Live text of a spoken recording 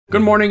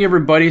Good morning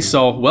everybody,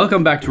 so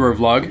welcome back to our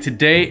vlog.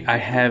 Today I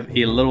have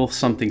a little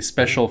something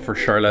special for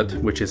Charlotte,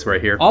 which is right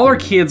here. All our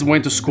kids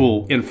went to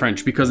school in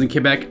French because in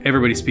Quebec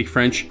everybody speaks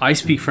French. I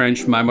speak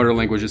French, my mother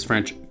language is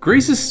French.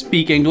 Grace's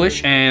speak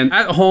English and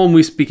at home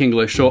we speak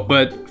English. So,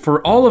 but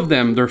for all of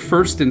them, their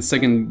first and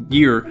second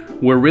year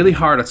were really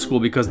hard at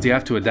school because they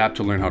have to adapt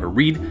to learn how to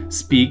read,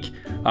 speak,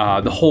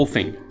 the whole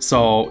thing.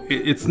 So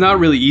it's not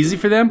really easy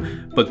for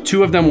them, but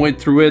two of them went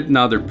through it.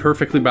 Now they're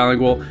perfectly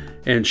bilingual.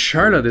 And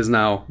Charlotte is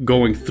now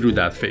going through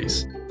that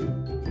phase.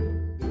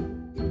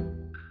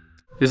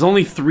 There's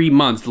only 3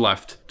 months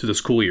left to the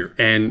school year,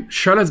 and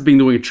Charlotte's been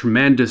doing a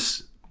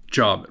tremendous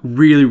job.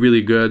 Really,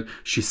 really good.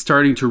 She's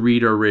starting to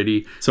read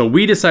already. So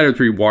we decided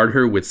to reward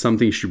her with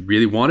something she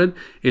really wanted.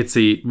 It's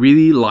a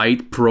really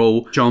light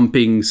pro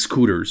jumping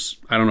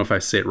scooters. I don't know if I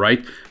say it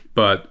right,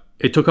 but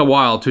it took a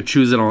while to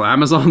choose it on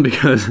Amazon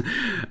because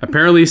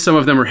apparently some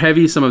of them are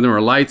heavy, some of them are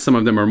light, some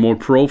of them are more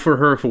pro for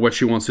her for what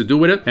she wants to do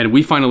with it. And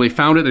we finally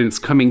found it and it's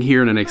coming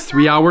here in the next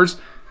 3 hours.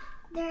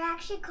 They're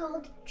actually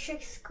called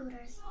Trick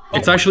Scooters.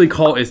 It's actually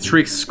called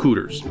Trick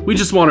Scooters. We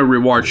just want to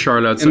reward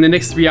Charlotte. So in the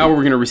next 3 hours,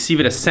 we're going to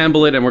receive it,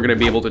 assemble it, and we're going to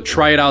be able to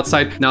try it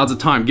outside. Now's the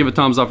time. Give a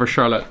thumbs up for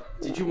Charlotte.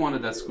 Did you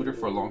wanted that scooter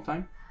for a long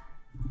time?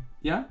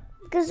 Yeah?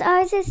 Because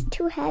ours is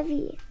too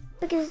heavy.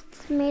 Because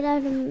it's made out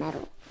of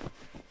metal.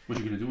 What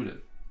are you going to do with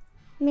it?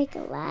 Make a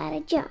lot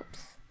of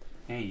jumps.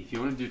 Hey, if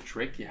you want to do a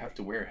trick, you have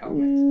to wear a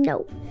helmet.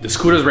 No. The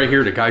scooter's right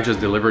here. The guy just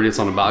delivered it. It's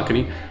on the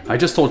balcony. I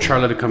just told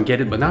Charlotte to come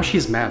get it, but now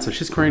she's mad. So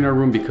she's crying in her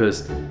room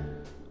because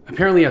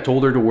apparently I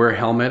told her to wear a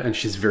helmet and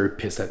she's very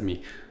pissed at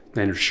me.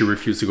 And she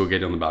refused to go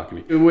get it on the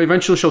balcony.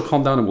 Eventually she'll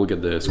calm down and we'll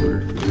get the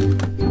scooter.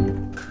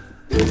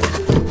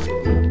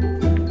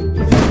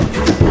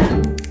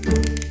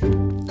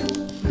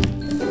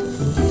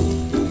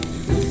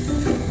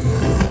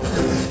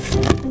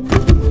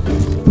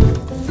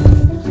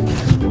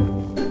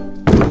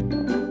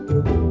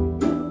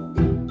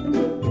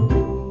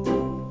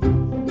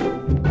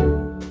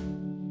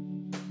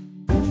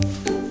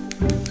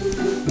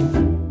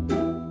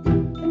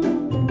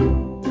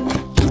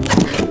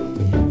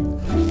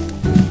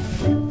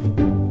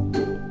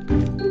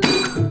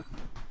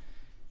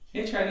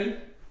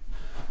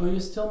 Oh, you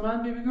still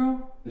mad, baby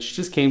girl? She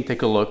just came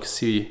take a look,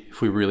 see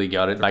if we really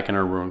got it back in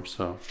our room,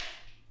 so.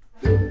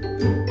 We're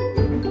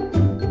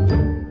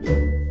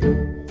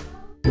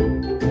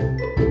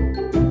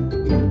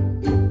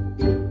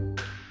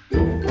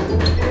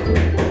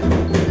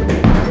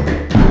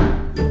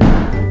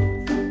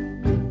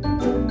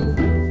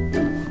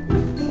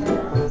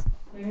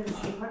at the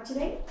skate park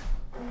today?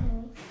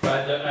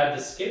 At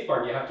the skate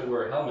park, you have to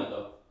wear a helmet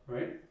though,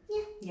 right?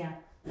 Yeah.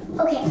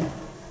 Okay.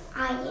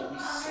 I am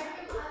sorry.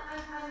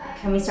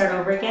 Can we start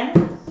over again?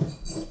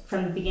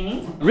 From the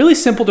beginning? Really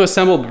simple to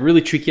assemble, but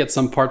really tricky at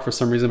some part for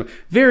some reason.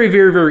 Very,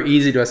 very, very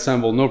easy to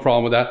assemble. No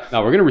problem with that.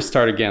 Now we're gonna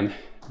restart again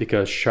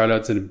because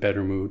Charlotte's in a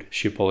better mood.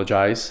 She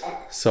apologized.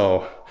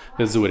 So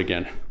let's do it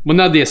again. Well,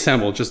 not the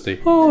assemble, just the,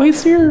 oh,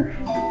 he's here.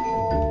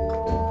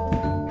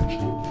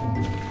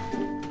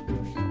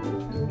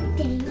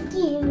 Thank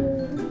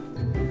you.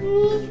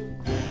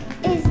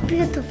 It's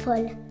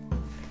beautiful.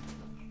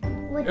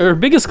 Our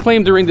biggest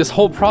claim during this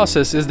whole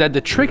process is that the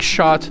trick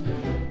shot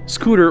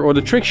scooter or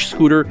the trick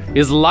scooter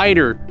is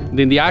lighter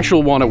than the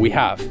actual one that we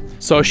have.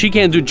 So she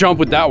can't do jump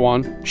with that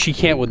one, she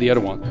can't with the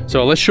other one.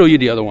 So let's show you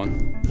the other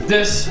one.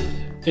 This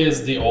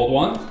is the old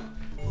one.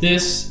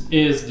 This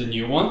is the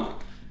new one.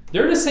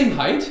 They're the same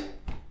height.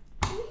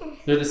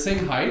 They're the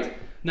same height.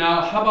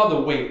 Now, how about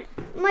the weight?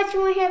 Much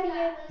more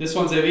heavier. This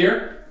one's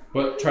heavier,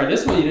 but try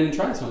this one, you didn't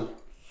try this one.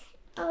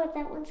 Oh,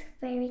 that one's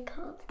very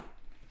cold.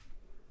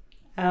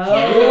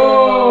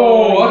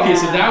 Oh, okay,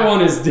 so that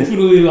one is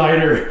definitely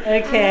lighter.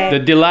 Okay. The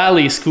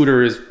Delali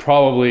scooter is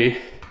probably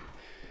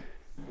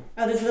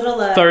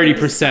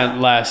 30%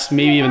 less,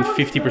 maybe even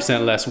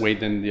 50% less weight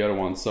than the other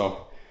one.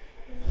 So,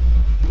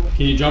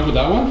 can you jump with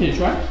that one? Can you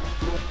try?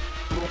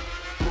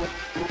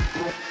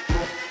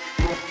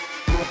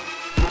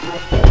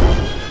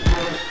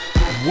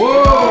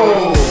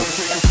 Whoa!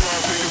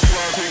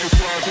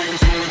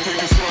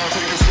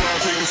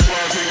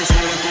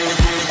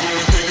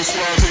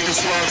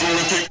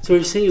 So what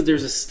you're saying is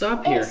there's a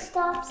stop here. It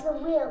stops the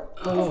wheel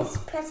because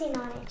it's pressing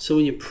on it. So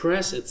when you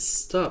press, it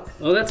stops.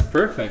 Oh, that's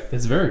perfect.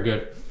 That's very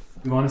good.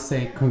 We want to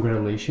say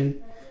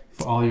congratulations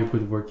for all your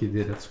good work you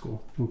did at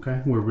school.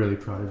 Okay? We're really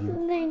proud of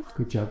you. Thanks.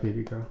 Good job,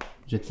 baby girl.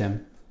 Je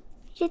t'aime.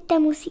 Je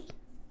t'aime aussi.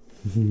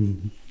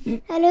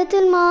 Hello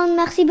tout le monde,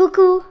 merci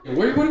beaucoup.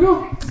 Where you want to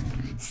go?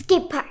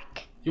 Skate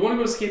park. You want to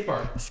go to skate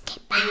park?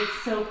 Skate park.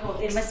 It's so cold.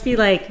 It must be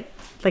like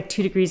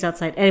 2 degrees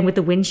outside. And with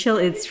the wind chill,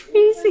 it's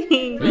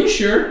freezing. Are you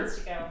sure?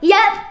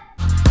 Yep.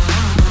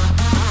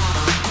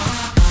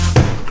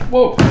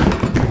 Whoa!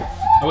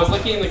 I was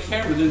looking in the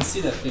camera, didn't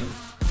see that thing.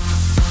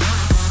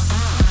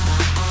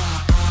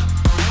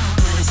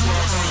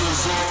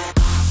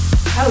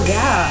 Oh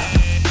yeah.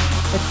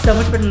 It's so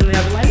much better than the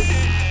other one.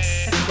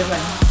 That's a good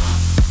one.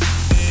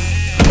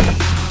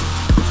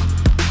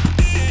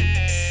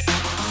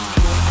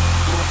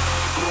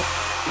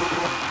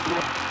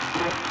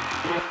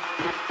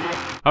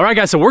 All right,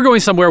 guys, so we're going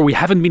somewhere we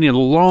haven't been in a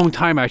long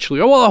time,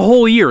 actually. Oh, well, a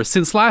whole year,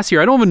 since last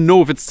year. I don't even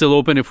know if it's still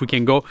open, if we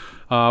can go.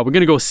 We're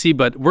gonna go see,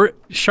 but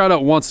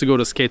Charlotte wants to go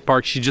to skate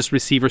park. She just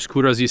received her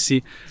scooter, as you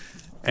see,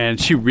 and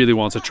she really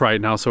wants to try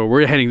it now, so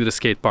we're heading to the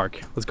skate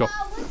park. Let's go.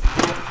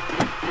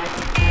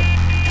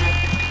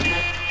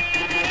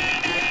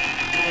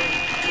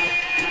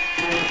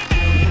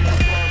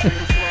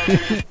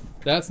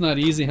 That's not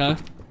easy, huh?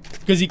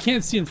 Because you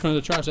can't see in front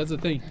of the trash, that's the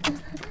thing.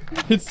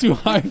 It's too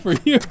high for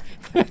you.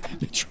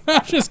 The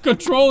trash is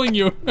controlling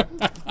you.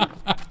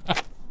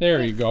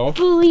 There you go.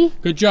 Bully.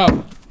 Good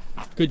job.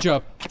 Good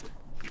job.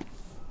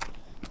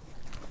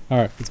 All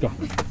right, let's go.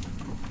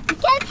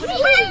 Can't see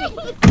her.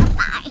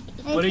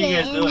 What are you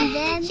guys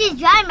doing? She's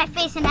drawing my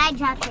face and I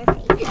dropped her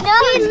face. No,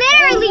 she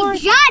literally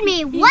drawed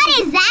me. What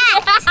is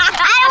that?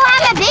 I don't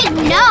have a big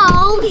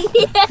nose.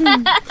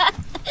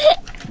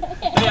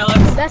 Hey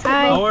Alex, That's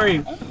how are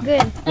you?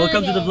 good.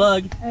 Welcome to the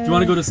vlog. Do you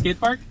want to go to skate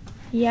park?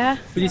 Yeah.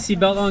 Put your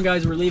seatbelt on,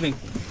 guys. We're leaving.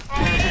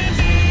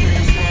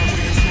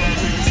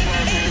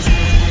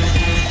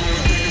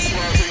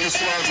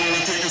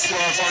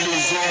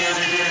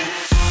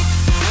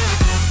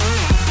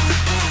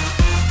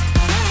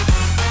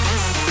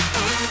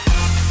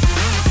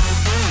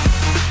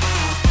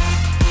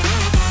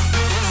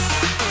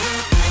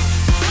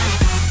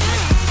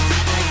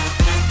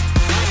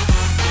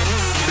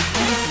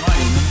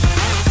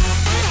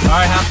 All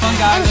right, have fun,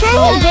 guys.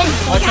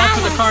 Watch out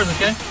for the cars,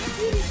 okay?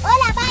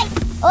 Hola, bye.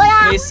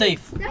 Hola. Stay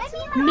safe.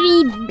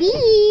 Baby.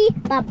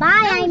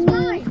 Bye-bye, I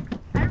mean.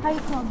 How you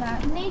call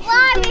that?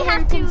 Why we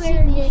have to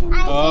wear this?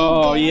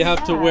 Oh, you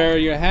have to wear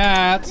your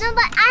hat. No,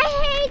 but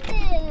I hate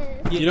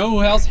this. You know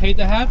who else hate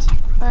the hat?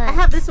 I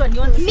have this one. You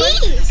want this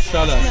one? Me.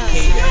 Shut up.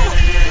 Hate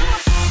it.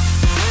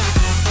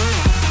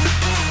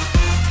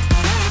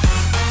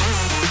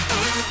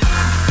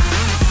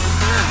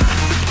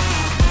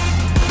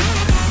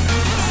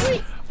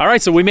 All right,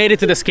 so we made it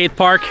to the skate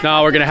park.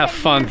 Now we're gonna have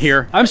fun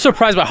here. I'm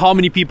surprised by how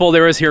many people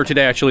there is here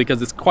today, actually,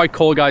 because it's quite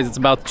cold, guys. It's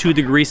about 2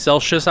 degrees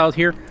Celsius out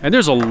here. And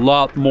there's a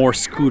lot more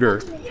scooter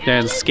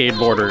than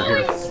skateboarder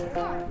here.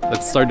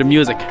 Let's start the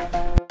music.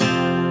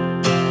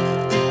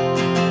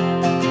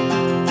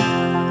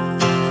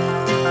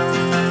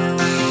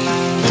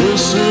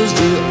 This is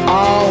the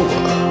hour,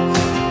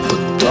 the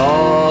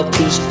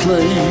darkest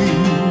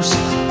place.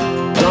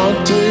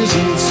 Dante's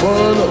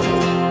Inferno,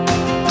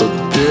 the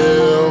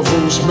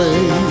devil's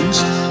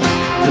maze.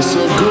 It's a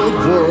good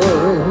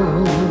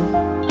world,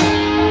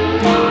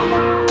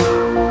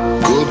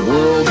 good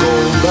world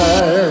going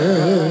bad.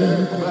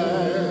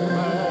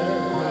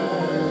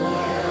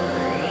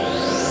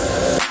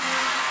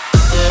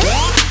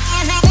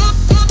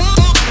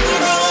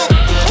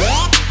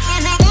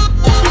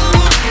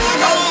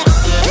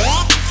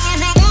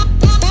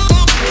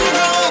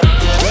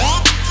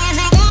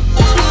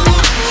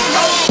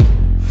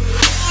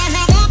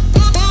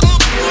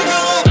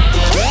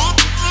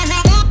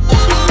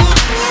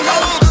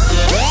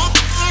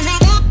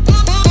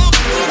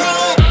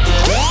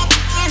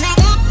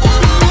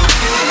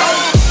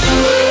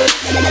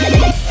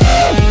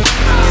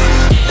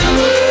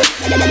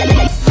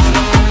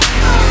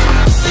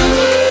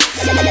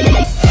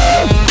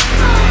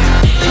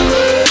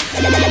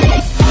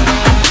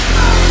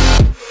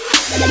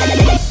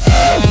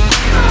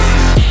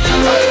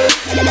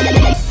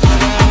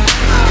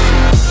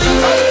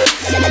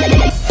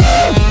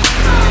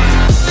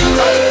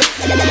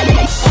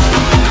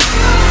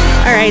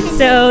 Alright,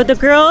 so the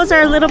girls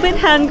are a little bit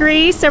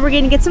hungry, so we're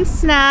gonna get some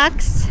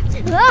snacks.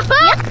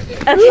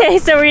 Okay,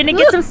 so we're gonna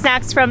get some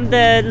snacks from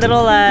the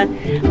little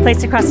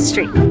place across the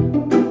street.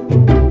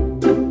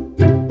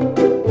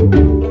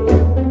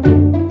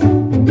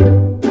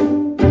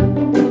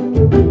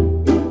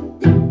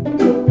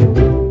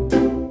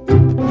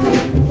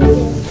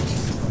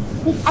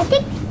 I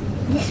think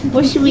this.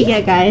 What should we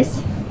get,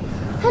 guys?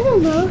 I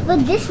don't know,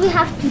 but this we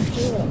have to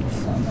do it.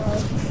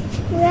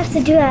 So we have to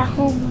do it at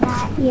home.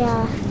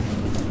 Yeah.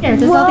 Here,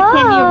 there's all the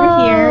candy over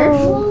here.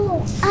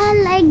 Whoa. I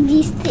like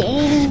these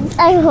things.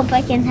 I hope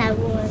I can have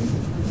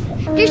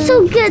one. They're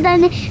so good,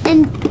 and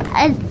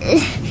I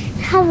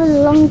have a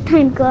long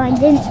time ago. I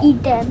didn't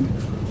eat them.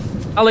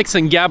 Alex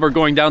and Gab are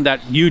going down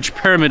that huge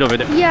pyramid over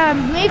there. Yeah,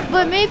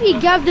 but maybe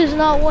Gab does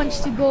not want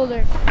to go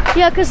there.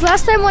 Yeah, because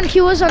last time when he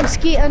was on the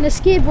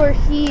skateboard,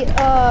 he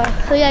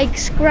like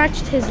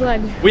scratched his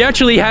leg. We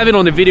actually have it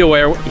on the video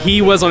where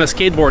he was on a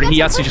skateboard and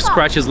he actually just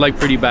scratched his leg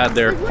pretty bad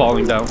there,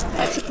 falling down.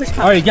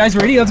 All right, guys,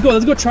 ready? Let's go.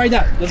 Let's go try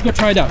that. Let's go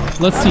try that.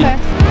 Let's see.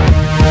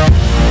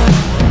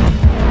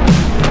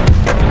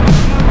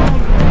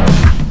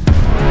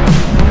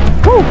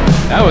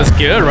 That was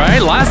good,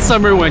 right? Last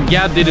summer when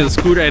Gab did a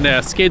scooter and a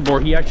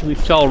skateboard, he actually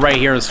fell right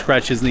here and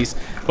scratched his knees.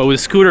 But with a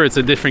scooter, it's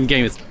a different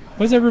game.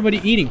 What's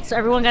everybody eating? So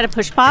everyone got a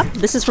push pop.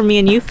 This is for me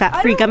and you,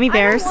 fat-free gummy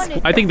bears.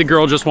 I think the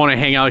girls just want to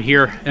hang out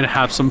here and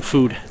have some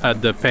food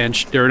at the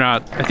bench. They're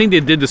not, I think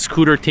they did the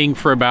scooter thing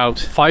for about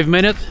 5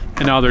 minutes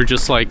and now they're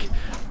just like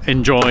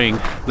enjoying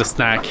the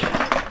snack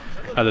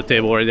at the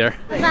table right there.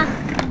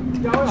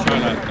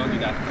 Charlotte, don't do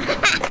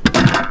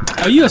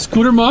that. Are you a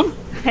scooter mom?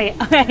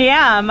 I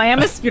am. I am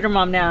a scooter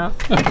mom now.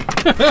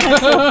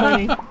 That's so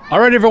funny. All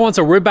right, everyone.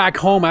 So we're back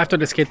home after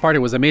the skate park. It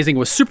was amazing. It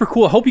was super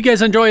cool. I hope you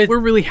guys enjoyed it. We're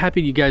really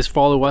happy you guys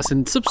follow us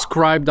and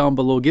subscribe down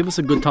below. Give us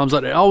a good thumbs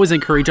up. It always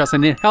encourages us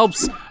and it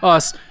helps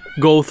us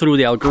go through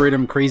the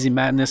algorithm crazy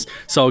madness.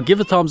 So give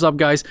a thumbs up,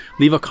 guys.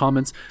 Leave a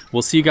comment.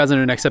 We'll see you guys in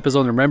the next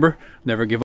episode. And remember, never give up.